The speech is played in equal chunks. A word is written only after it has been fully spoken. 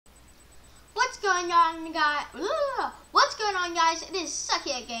on, guys? What's going on, guys? It is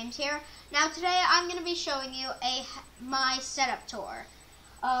Sucky Games here. Now today I'm going to be showing you my setup tour.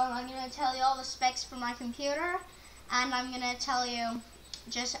 I'm going to tell you all the specs for my computer, and I'm going to tell you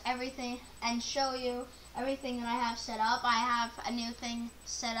just everything and show you everything that I have set up. I have a new thing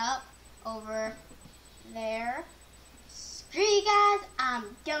set up over there. Screw you guys,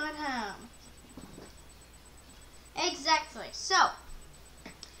 I'm going home. Exactly. So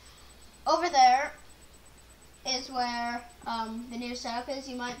over there is where the new setup is.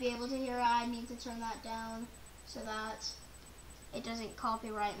 You might be able to hear it. I need to turn that down so that it doesn't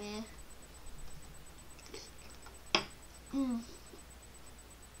copyright me.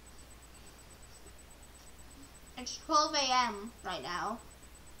 It's 12 a.m. right now.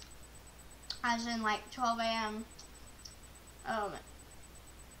 As in like 12 a.m.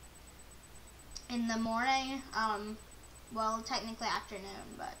 In the morning. Well, technically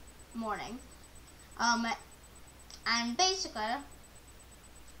afternoon, but morning. And basically,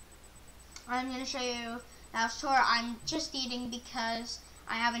 I'm going to show you the house tour. I'm just eating because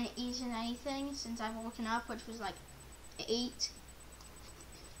I haven't eaten anything since I've woken up, which was like 8.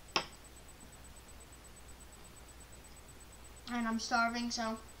 And I'm starving,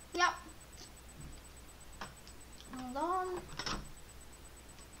 so, yep. Hold on.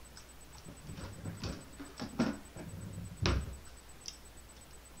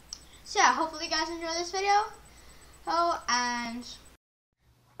 So yeah, hopefully you guys enjoy this video.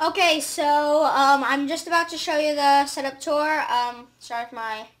 Okay, so I'm just about to show you the setup tour. Sorry if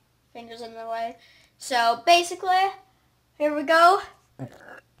my fingers in the way. So basically, here we go.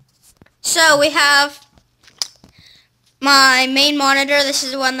 So we have my main monitor. This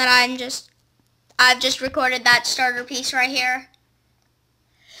is the one that I've just recorded that starter piece right here.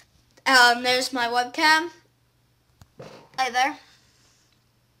 There's my webcam right there.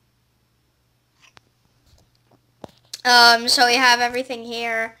 So we have everything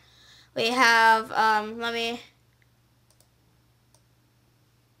here. We have, let me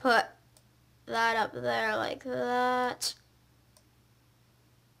put that up there like that.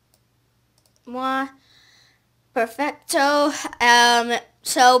 Perfecto.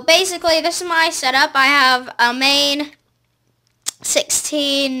 So basically this is my setup. I have a main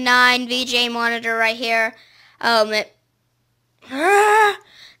 16:9 VGA monitor right here. That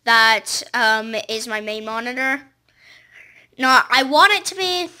is my main monitor. No, I don't want it to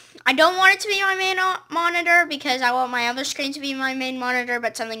be my main monitor because I want my other screen to be my main monitor,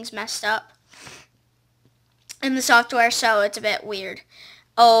 but something's messed up in the software, so it's a bit weird.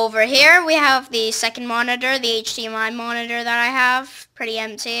 Over here, we have the second monitor, the HDMI monitor that I have. Pretty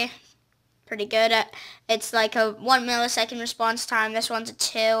empty. Pretty good. It's like a 1 millisecond response time. This one's a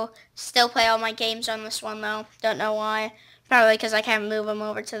 2. Still play all my games on this one, though. Don't know why. Probably because I can't move them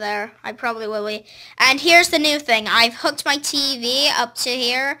over to there. I probably will be. And here's the new thing. I've hooked my TV up to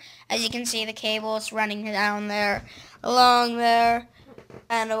here. As you can see, the cable is running down there, along there,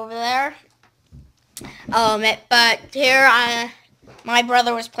 and over there. But here, my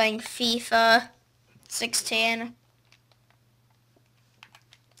brother was playing FIFA 16.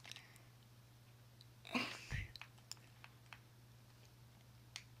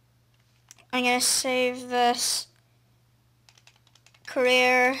 I'm going to save this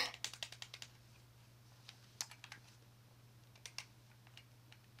career.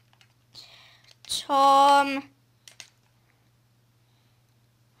 Tom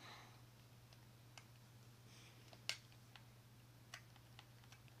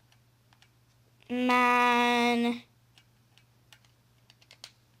Man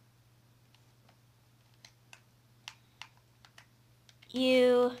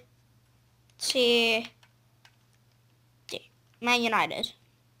Man United.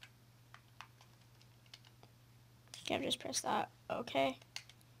 Can I just press that? Okay.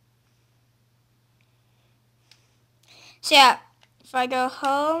 So yeah, if I go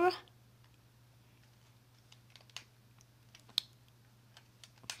home,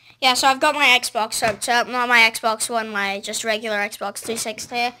 yeah, so I've got my Xbox hooked up, not my Xbox One, my just regular Xbox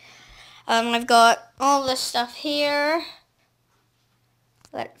 360. I've got all this stuff here.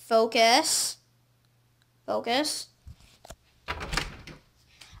 Let it focus. Focus.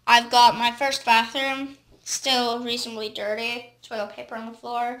 I've got my first bathroom, still reasonably dirty. Toilet paper on the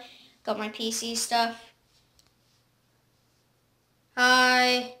floor. Got my PC stuff.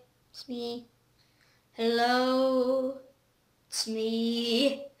 Hi, it's me. Hello, it's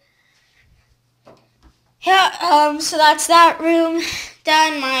me. Yeah, so that's that room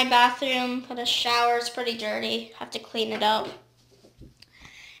done. My bathroom, put a shower, it's pretty dirty. Have to clean it up.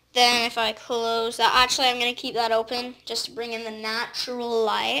 Then if I close that, actually I'm going to keep that open just to bring in the natural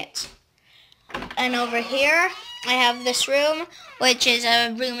light. And over here, I have this room, which is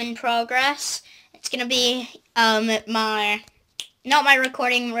a room in progress. It's gonna be not my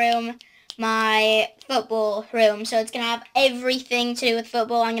recording room, my football room. So it's gonna have everything to do with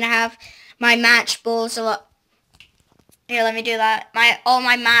football. I'm gonna have my match balls a lot. Here, let me do that. All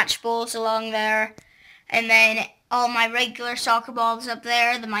my match balls along there, and then all my regular soccer balls up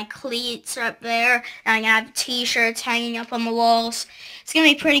there. Then my cleats are up there, and I'm gonna have t-shirts hanging up on the walls. It's gonna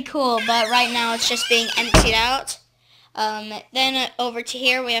be pretty cool, but right now it's just being emptied out. Then over to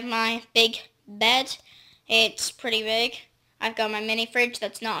here we have my big bed. It's pretty big. I've got my mini fridge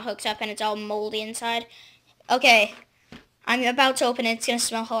that's not hooked up and it's all moldy inside. Okay, I'm about to open it. It's gonna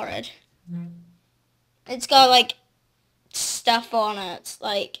smell horrid. It's got like stuff on it,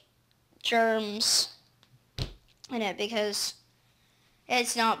 like germs in it because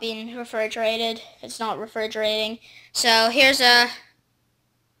it's not being refrigerated. It's not refrigerating. So here's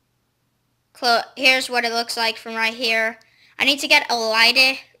what it looks like from right here. I need to get a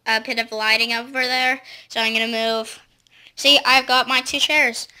bit of lighting over there. So I'm gonna move. See, I've got my two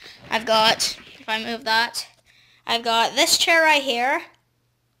chairs. If I move that, I've got this chair right here.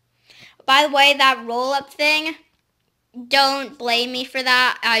 By the way, that roll-up thing, don't blame me for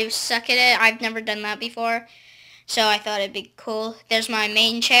that. I suck at it. I've never done that before. So I thought it'd be cool. There's my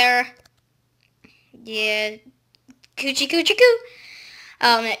main chair. Yeah, coochie coochie coo.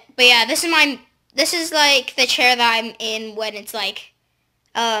 But yeah, this is like the chair that I'm in when it's like,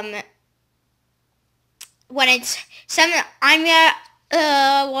 when it's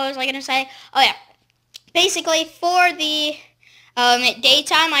what was I gonna say? Oh yeah, basically for the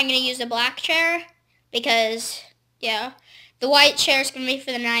daytime, I'm gonna use the black chair because yeah, the white chair is gonna be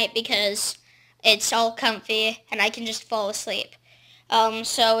for the night because it's all comfy and I can just fall asleep.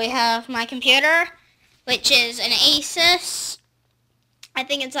 So we have my computer, which is an Asus. I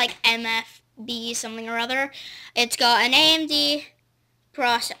think it's like MFB something or other. It's got an AMD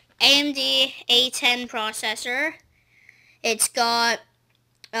A10 processor. It's got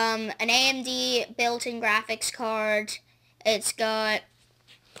an AMD built-in graphics card. It's got,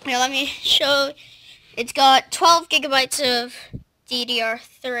 here, let me show. It's got 12 gigabytes of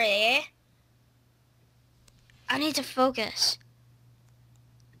DDR3. I need to focus.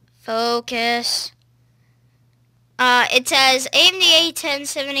 Focus. It says AMD A10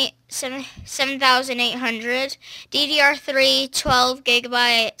 7800, DDR3 12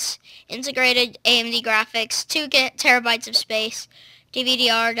 gigabytes, integrated AMD graphics, 2 terabytes of space,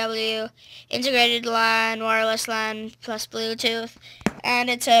 DVD-RW, integrated LAN, wireless LAN plus Bluetooth, and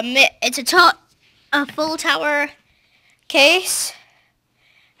it's a full tower case.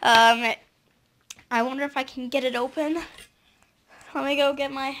 I wonder if I can get it open. Let me go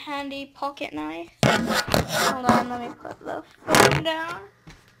get my handy pocket knife. Hold on, let me put the phone down.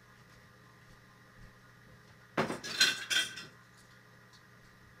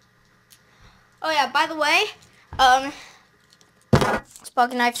 Oh yeah, by the way, this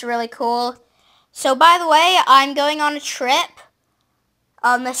pocket knife's really cool. So by the way, I'm going on a trip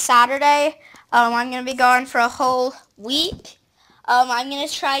this Saturday. I'm going to be gone for a whole week. I'm going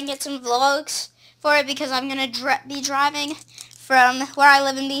to try and get some vlogs for it because I'm going to be driving from where I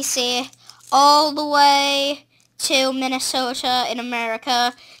live in BC all the way to Minnesota in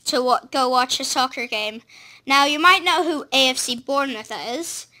America to go watch a soccer game. Now, you might know who AFC Bournemouth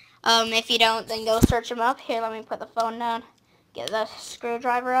is. If you don't, then go search him up. Here, let me put the phone down. Get the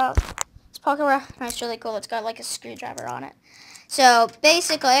screwdriver out. This pocket knife's really cool. It's got like a screwdriver on it. So,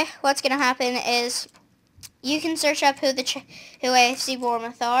 basically, what's going to happen is you can search up who AFC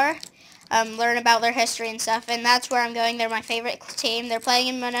Bournemouth are. Learn about their history and stuff, and that's where I'm going. They're my favorite team. They're playing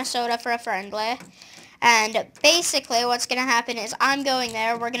in Minnesota for a friendly. And basically what's going to happen is I'm going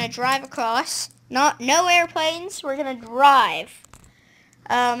there. We're going to drive across. No airplanes. We're going to drive.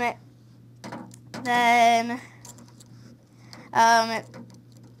 Yeah,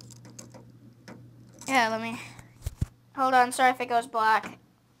 let me, hold on, sorry if it goes black.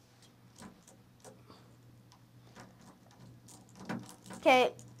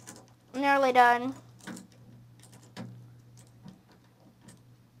 Okay, nearly done.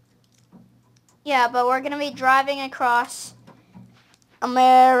 Yeah, but we're going to be driving across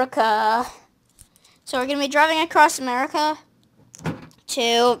America. So we're going to be driving across America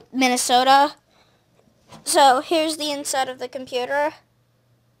to Minnesota. So here's the inside of the computer.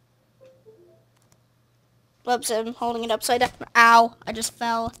 Whoops, I'm holding it upside down. Ow, I just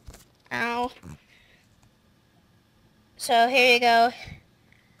fell. Ow. So here you go.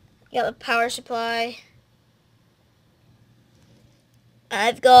 You got the power supply.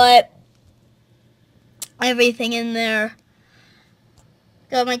 I've got everything in there.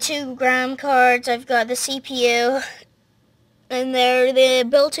 Got my 2 gram cards. I've got the CPU. And they're the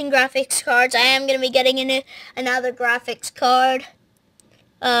built-in graphics cards. I am going to be getting another graphics card.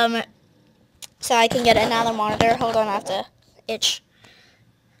 So I can get another monitor. Hold on, I have to itch.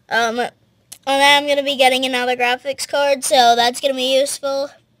 And I'm going to be getting another graphics card, so that's going to be useful.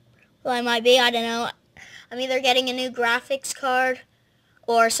 Well, I might be, I don't know. I'm either getting a new graphics card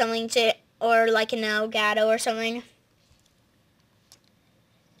or something or like an Elgato or something.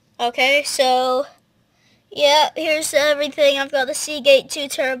 Okay, so, yeah, here's everything. I've got the Seagate 2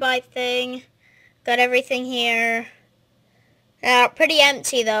 terabyte thing. Got everything here. Pretty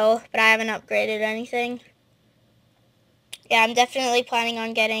empty though, but I haven't upgraded anything. Yeah, I'm definitely planning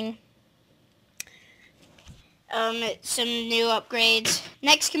on getting some new upgrades.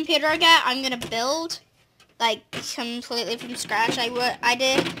 Next computer I get, I'm gonna build like completely from scratch. I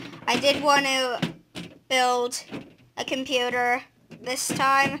did want to build a computer this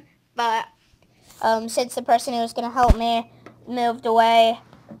time, but since the person who was gonna help me moved away,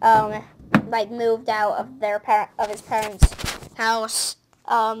 like moved out of his parents' house,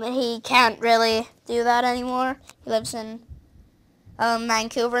 he can't really do that anymore. He lives in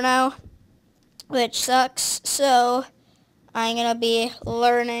Vancouver now, which sucks. So I'm gonna be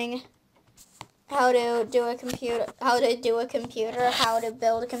learning how to do a computer, how to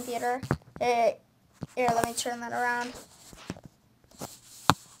build a computer. Here, let me turn that around.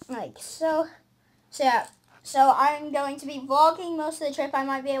 Like so. So yeah. So I'm going to be vlogging most of the trip. I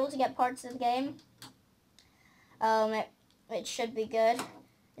might be able to get parts of the game. It should be good.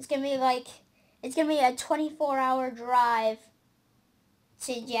 It's gonna be a 24-hour drive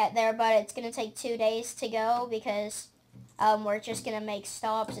to get there, but it's gonna take 2 days to go because we're just gonna make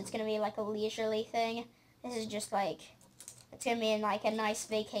stops. It's gonna be like a leisurely thing. This is just like, it's gonna be like a nice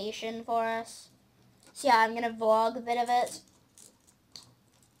vacation for us. So yeah, I'm gonna vlog a bit of it.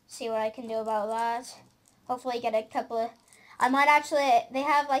 See what I can do about that. Hopefully get a couple of, I might actually, they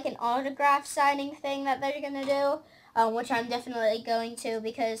have like an autograph signing thing that they're gonna do, which I'm definitely going to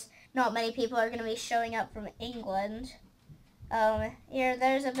because not many people are gonna be showing up from England. Here,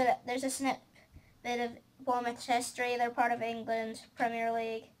 there's a snip bit of Bournemouth history. They're part of England Premier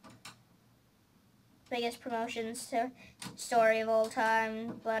League. Biggest promotions story of all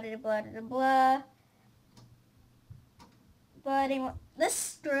time. Blah blah blah blah blah. But anyway, this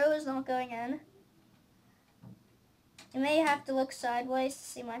screw is not going in. You may have to look sideways to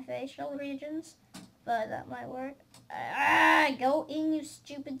see my facial regions, but that might work. Go in, you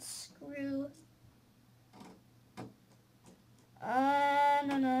stupid screw.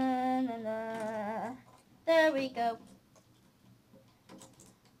 No. There we go.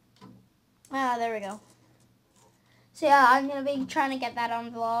 There we go. So yeah, I'm gonna be trying to get that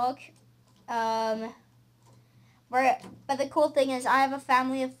on vlog. But the cool thing is, I have a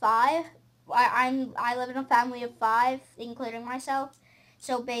family of 5. I live in a family of 5, including myself.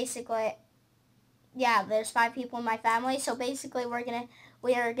 So basically, yeah, there's 5 people in my family. So basically,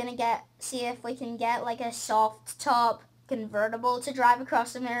 we are gonna see if we can get like a soft top convertible to drive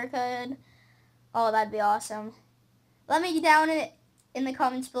across America in. Oh, that'd be awesome. Let me down in the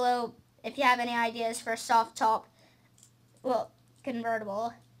comments below if you have any ideas for a soft top, well,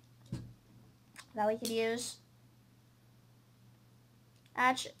 convertible that we could use.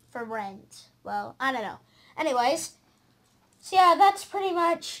 For rent. Well, I don't know. Anyways, so yeah, that's pretty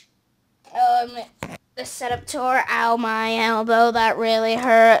much the setup tour. Ow, my elbow, that really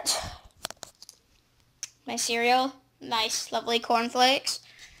hurt. My cereal, nice, lovely cornflakes.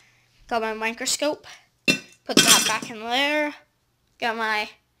 Got my microscope, put that back in there. Got my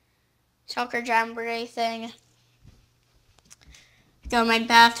soccer jamboree thing. Got my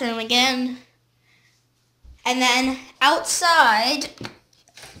bathroom again. And then outside,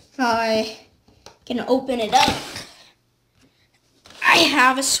 I can open it up. I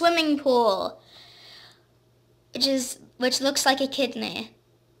have a swimming pool, which looks like a kidney.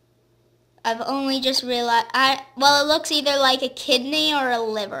 I've only just realized, well, it looks either like a kidney or a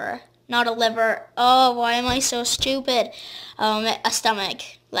liver. Not a liver. Oh, why am I so stupid? A stomach,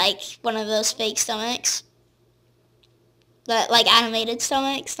 like one of those fake stomachs. Like animated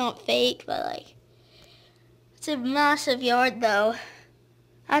stomachs, not fake, but like. It's a massive yard, though.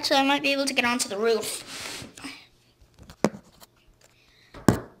 Actually, I might be able to get onto the roof.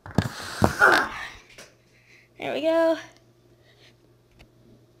 There we go.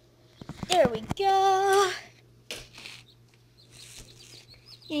 There we go.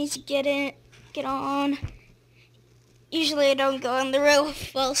 You need to get on. Usually I don't go on the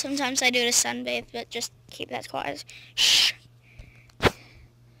roof. Well, sometimes I do to sunbathe, but just keep that quiet. Shh.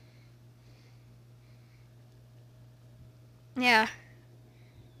 Yeah.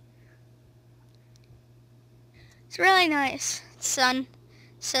 It's really nice. Sun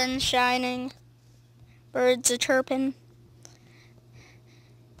shining. Birds are chirping.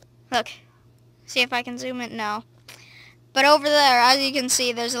 Look. See if I can zoom it now. But over there, as you can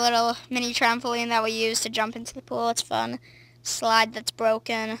see, there's a little mini trampoline that we use to jump into the pool. It's fun. Slide that's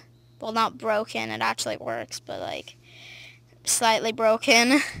broken. Well, not broken. It actually works, but like slightly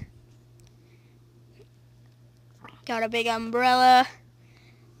broken. Got a big umbrella.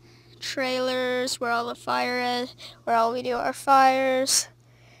 Trailers where all the fire is. Where all we do our fires.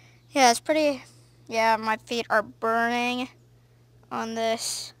 Yeah, it's pretty. Yeah, my feet are burning on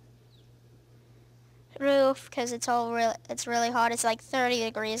this roof because it's really hot. It's like 30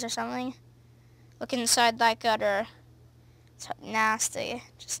 degrees or something. Look inside that gutter. It's nasty,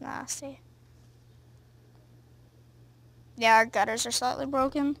 just nasty. Yeah, our gutters are slightly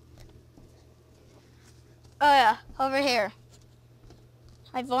broken. Oh yeah, over here.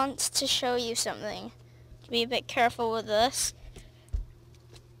 I want to show you something. To be a bit careful with this.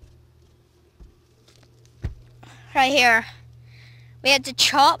 Right here. We had to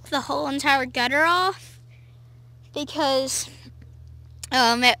chop the whole entire gutter off because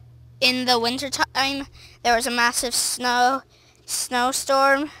in the winter time there was a massive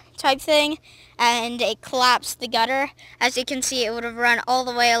snowstorm type thing, and it collapsed the gutter. As you can see, it would have run all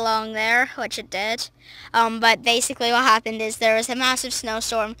the way along there, which it did. But basically what happened is there was a massive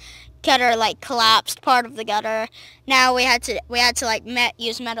snowstorm. Gutter like collapsed, part of the gutter. Now we had to like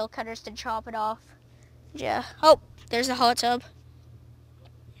use metal cutters to chop it off. Yeah. Oh, there's a hot tub.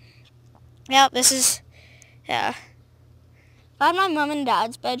 Yep, this is, yeah. If I had my mom and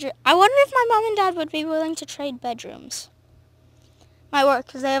dad's bedroom, I wonder if my mom and dad would be willing to trade bedrooms. Might work,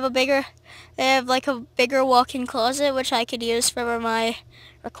 because they have like a bigger walk-in closet, which I could use for my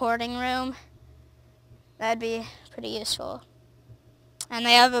recording room. That'd be pretty useful. And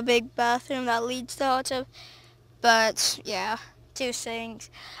they have a big bathroom that leads to the hot tub. But, yeah, 2 sinks.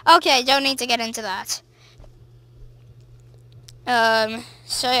 Okay, don't need to get into that.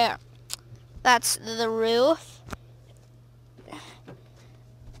 So yeah. That's the roof.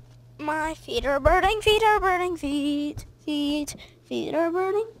 My feet are burning, feet are burning, feet are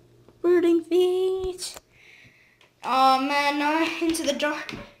burning, burning feet. Oh man, now into the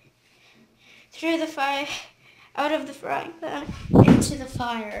dark, through the fire, out of the frying pan, into the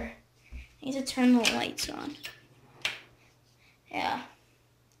fire. I need to turn the lights on. Yeah,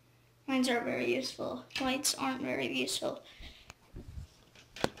 lights are very useful. Lights aren't very useful.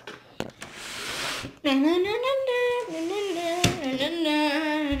 I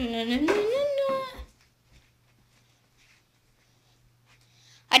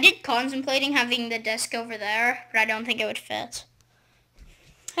did contemplating having the desk over there, but I don't think it would fit.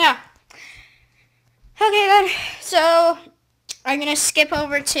 Yeah. Okay then, so I'm gonna skip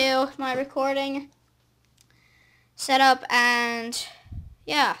over to my recording setup, and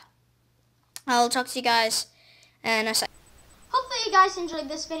yeah, I'll talk to you guys in a second. Hopefully you guys enjoyed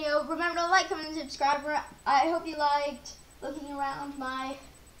this video. Remember to like, comment, and subscribe. I hope you liked looking around my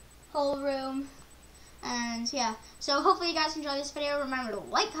whole room. And yeah, so hopefully you guys enjoyed this video. Remember to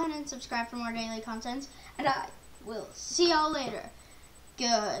like, comment, and subscribe for more daily content. And I will see y'all later.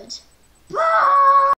 Goodbye.